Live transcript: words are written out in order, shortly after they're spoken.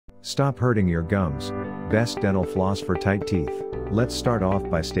Stop hurting your gums. Best dental floss for tight teeth. Let's start off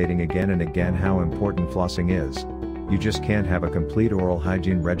by stating again and again how important flossing is. You just can't have a complete oral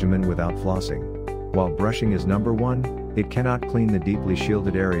hygiene regimen without flossing. While brushing is number one, it cannot clean the deeply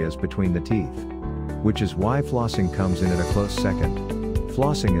shielded areas between the teeth. Which is why flossing comes in at a close second.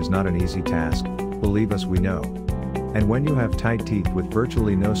 Flossing is not an easy task, believe us, we know. And when you have tight teeth with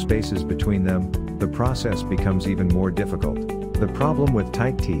virtually no spaces between them, the process becomes even more difficult. The problem with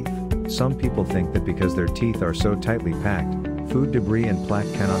tight teeth: some people think that because their teeth are so tightly packed, food debris and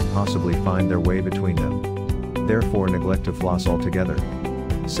plaque cannot possibly find their way between them. Therefore neglect to floss altogether.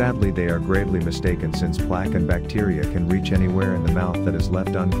 Sadly, they are gravely mistaken, since plaque and bacteria can reach anywhere in the mouth that is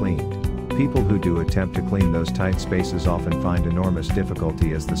left uncleaned. People who do attempt to clean those tight spaces often find enormous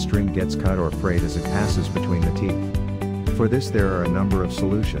difficulty, as the string gets cut or frayed as it passes between the teeth. For this there are a number of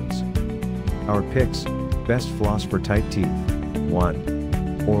solutions. Our picks: best floss for tight teeth.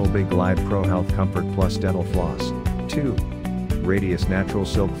 1. Oral-B Glide Pro Health Comfort Plus Dental Floss. 2. Radius Natural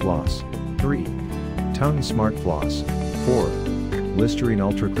Silk Floss. 3. Tongue Smart Floss. 4. Listerine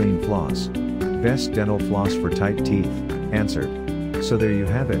Ultra Clean Floss. Best dental floss for tight teeth, answered. So there you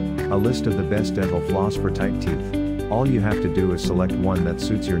have it, a list of the best dental floss for tight teeth. All you have to do is select one that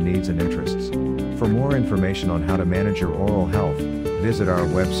suits your needs and interests. For more information on how to manage your oral health, visit our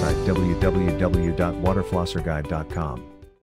website www.waterflosserguide.com.